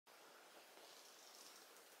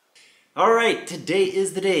All right, today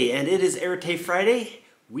is the day, and it is Arete Friday.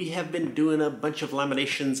 We have been doing a bunch of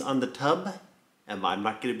laminations on the tub, and I'm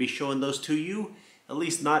not going to be showing those to you, at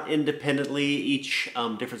least not independently, each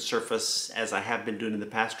different surface, as I have been doing in the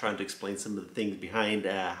past, trying to explain some of the things behind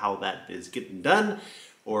how that is getting done,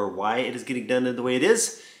 or why it is getting done in the way it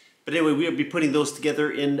is. But anyway, we'll be putting those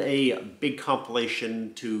together in a big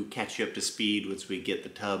compilation to catch you up to speed once we get the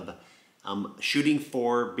tub. Shooting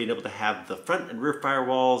for being able to have the front and rear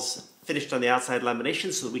firewalls finished on the outside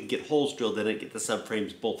lamination so that we can get holes drilled in it, get the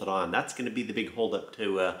subframes bolted on. That's going to be the big holdup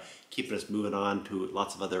to keeping us moving on to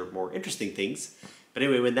lots of other more interesting things. But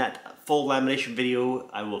anyway, when that full lamination video,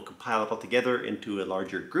 I will compile it all together into a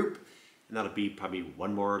larger group, and that'll be probably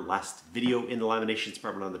one more last video in the laminations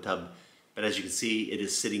department on the tub. But as you can see, it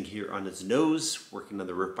is sitting here on its nose, working on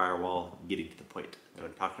the rear firewall, getting to the point that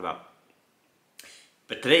I'm talking about.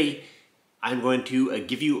 But today, I'm going to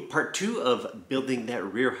give you part 2 of building that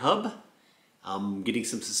rear hub, getting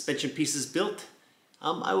some suspension pieces built.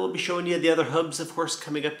 I will be showing you the other hubs, of course,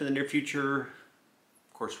 coming up in the near future.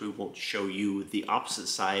 Of course, we won't show you the opposite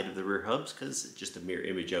side of the rear hubs because it's just a mirror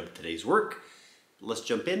image of today's work. Let's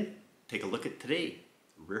jump in, take a look at today,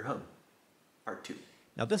 rear hub, part 2.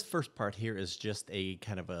 Now this first part here is just a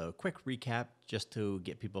kind of a quick recap just to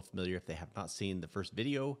get people familiar if they have not seen the first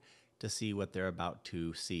video to see what they're about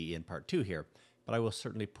to see in part 2 here. But I will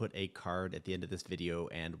certainly put a card at the end of this video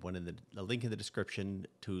and a link in the description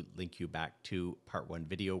to link you back to part 1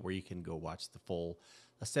 video where you can go watch the full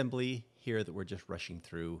assembly here that we're just rushing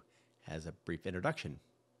through as a brief introduction.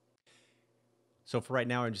 So for right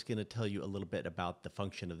now, I'm just going to tell you a little bit about the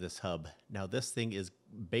function of this hub. Now this thing is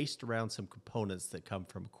based around some components that come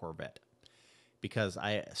from Corvette. Because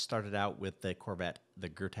I started out with the Corvette, the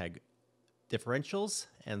Gertag differentials,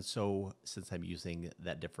 and so since I'm using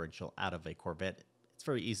that differential out of a Corvette, it's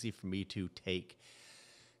very easy for me to take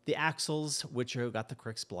the axles, which have got the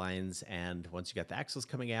correct splines, and once you got the axles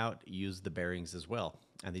coming out, use the bearings as well.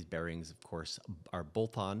 And these bearings, of course, are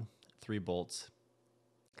bolt-on, 3 bolts.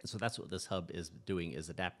 And so that's what this hub is doing, is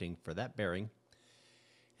adapting for that bearing.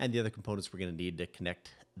 And the other components we're going to need to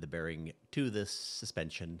connect the bearing to this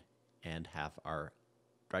suspension and have our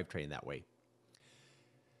drivetrain that way.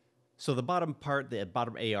 So the bottom part, the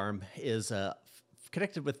bottom A-arm, is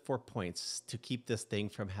connected with 4 points to keep this thing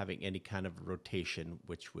from having any kind of rotation,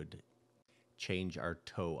 which would change our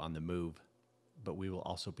toe on the move. But we will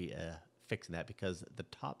also be fixing that because the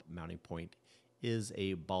top mounting point is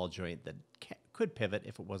a ball joint that could pivot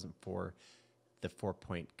if it wasn't for the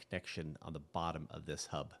 4-point connection on the bottom of this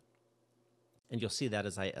hub. And you'll see that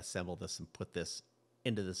as I assemble this and put this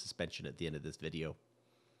into the suspension at the end of this video.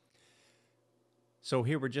 So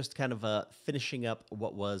here we're just kind of finishing up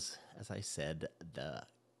what was, as I said, the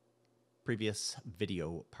previous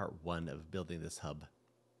video, part 1 of building this hub.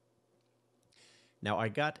 Now I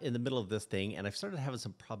got in the middle of this thing and I started having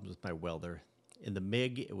some problems with my welder. In the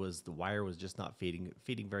MIG, the wire was just not feeding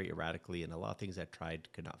very erratically, and a lot of things I tried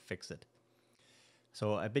could not fix it.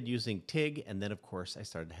 So I've been using TIG, and then of course I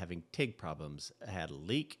started having TIG problems. I had a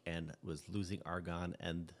leak and was losing argon,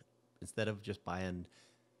 and instead of just buying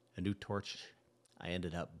a new torch, I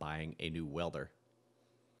ended up buying a new welder.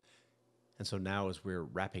 And so now as we're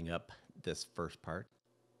wrapping up this first part,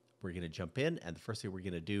 we're going to jump in, and the first thing we're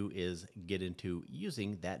going to do is get into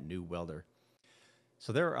using that new welder.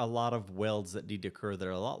 So there are a lot of welds that need to occur that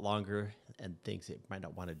are a lot longer and things that you might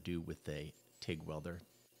not want to do with a TIG welder.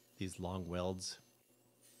 These long welds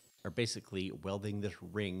are basically welding this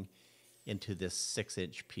ring into this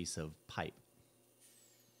 6-inch piece of pipe.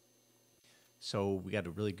 So we got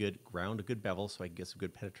a really good ground, a good bevel, so I can get some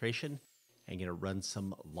good penetration. I'm going to run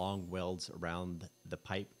some long welds around the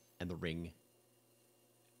pipe and the ring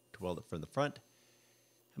to weld it from the front.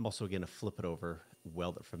 I'm also going to flip it over,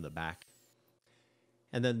 weld it from the back.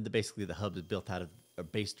 And then basically the hub is built out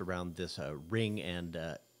of, based around this ring and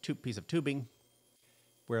piece of tubing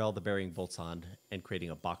where all the bearing bolts on, and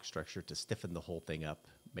creating a box structure to stiffen the whole thing up,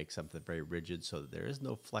 make something very rigid so that there is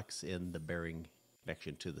no flex in the bearing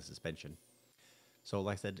connection to the suspension. So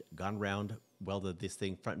like I said, gone around, welded this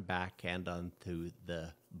thing front and back and onto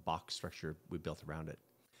the box structure we built around it.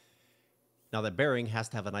 Now the bearing has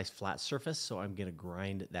to have a nice flat surface, so I'm going to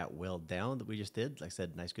grind that weld down that we just did. Like I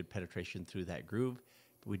said, nice good penetration through that groove.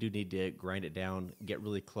 But we do need to grind it down, get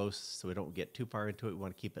really close so we don't get too far into it. We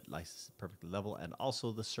want to keep it nice, perfectly level. And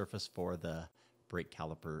also the surface for the brake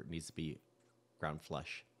caliper needs to be ground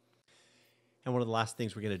flush. And one of the last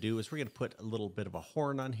things we're going to do is we're going to put a little bit of a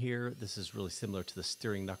horn on here. This is really similar to the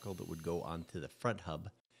steering knuckle that would go onto the front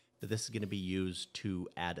hub. But this is going to be used to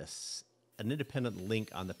add an independent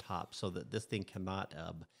link on the top so that this thing cannot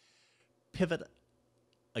pivot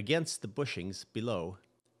against the bushings below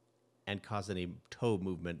and cause any toe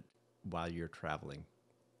movement while you're traveling.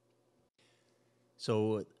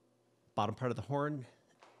 So bottom part of the horn,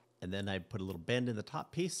 and then I put a little bend in the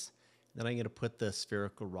top piece. Then I'm going to put the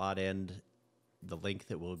spherical rod end, the length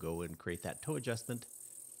that will go and create that toe adjustment,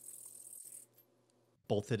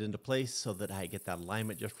 bolt it into place so that I get that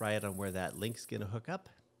alignment just right on where that link's going to hook up.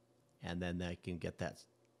 And then I can get that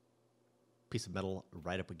piece of metal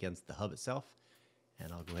right up against the hub itself.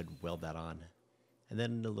 And I'll go ahead and weld that on. And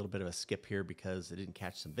then a little bit of a skip here because I didn't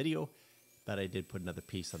catch some video, but I did put another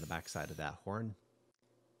piece on the back side of that horn.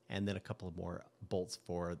 And then a couple of more bolts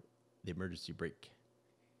for the emergency brake.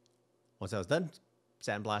 Once I was done,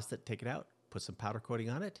 sandblast it, take it out, put some powder coating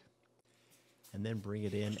on it, and then bring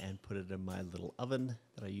it in and put it in my little oven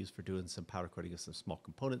that I use for doing some powder coating of some small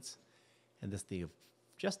components. And this thing of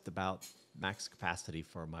just about max capacity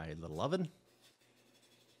for my little oven.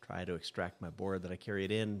 Try to extract my board that I carry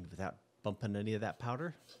it in without bumping any of that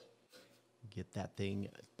powder. Get that thing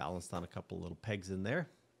balanced on a couple little pegs in there.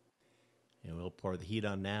 And we'll pour the heat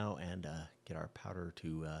on now and get our powder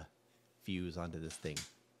to fuse onto this thing.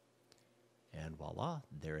 And voila,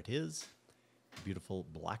 there it is. Beautiful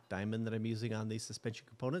black diamond that I'm using on these suspension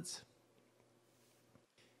components.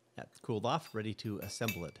 That's cooled off, ready to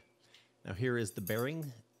assemble it. Now here is the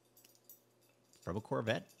bearing from a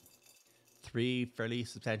Corvette. 3 fairly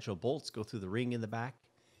substantial bolts go through the ring in the back.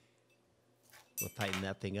 We'll tighten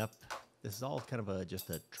that thing up. This is all kind of just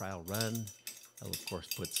a trial run. I'll of course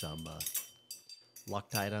put some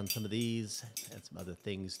Loctite on some of these and some other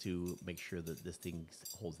things to make sure that this thing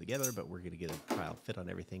holds together, but we're going to get a trial fit on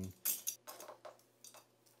everything.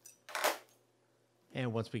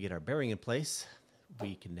 And once we get our bearing in place,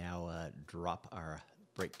 we can now drop our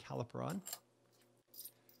brake caliper on.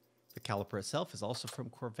 The caliper itself is also from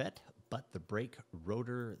Corvette, but the brake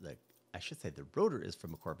rotor, I should say the rotor is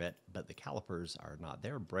from a Corvette, but the calipers are not.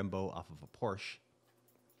 They're Brembo off of a Porsche.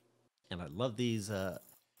 And I love these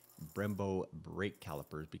Brembo brake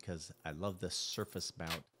calipers because I love the surface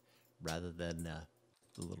mount rather than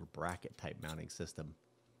the little bracket type mounting system.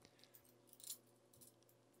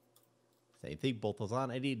 Same thing, bolt those on.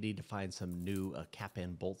 I need to find some new cap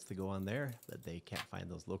end bolts to go on there, but they can't find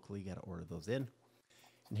those locally. Got to order those in.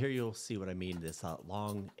 And here you'll see what I mean. This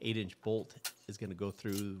long 8-inch bolt is going to go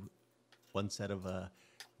through one set of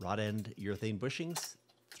rod end urethane bushings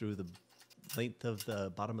through the length of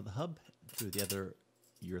the bottom of the hub, through the other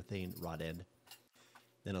urethane rod end.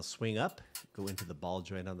 Then I'll swing up, go into the ball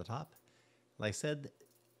joint on the top. Like I said,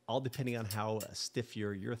 all depending on how stiff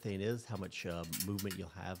your urethane is, how much movement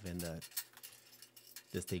you'll have, and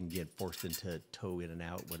this thing get forced into toe in and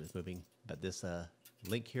out when it's moving. But this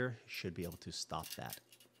link here should be able to stop that.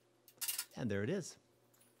 And there it is.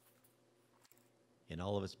 In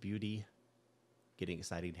all of its beauty, getting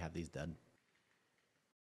exciting to have these done.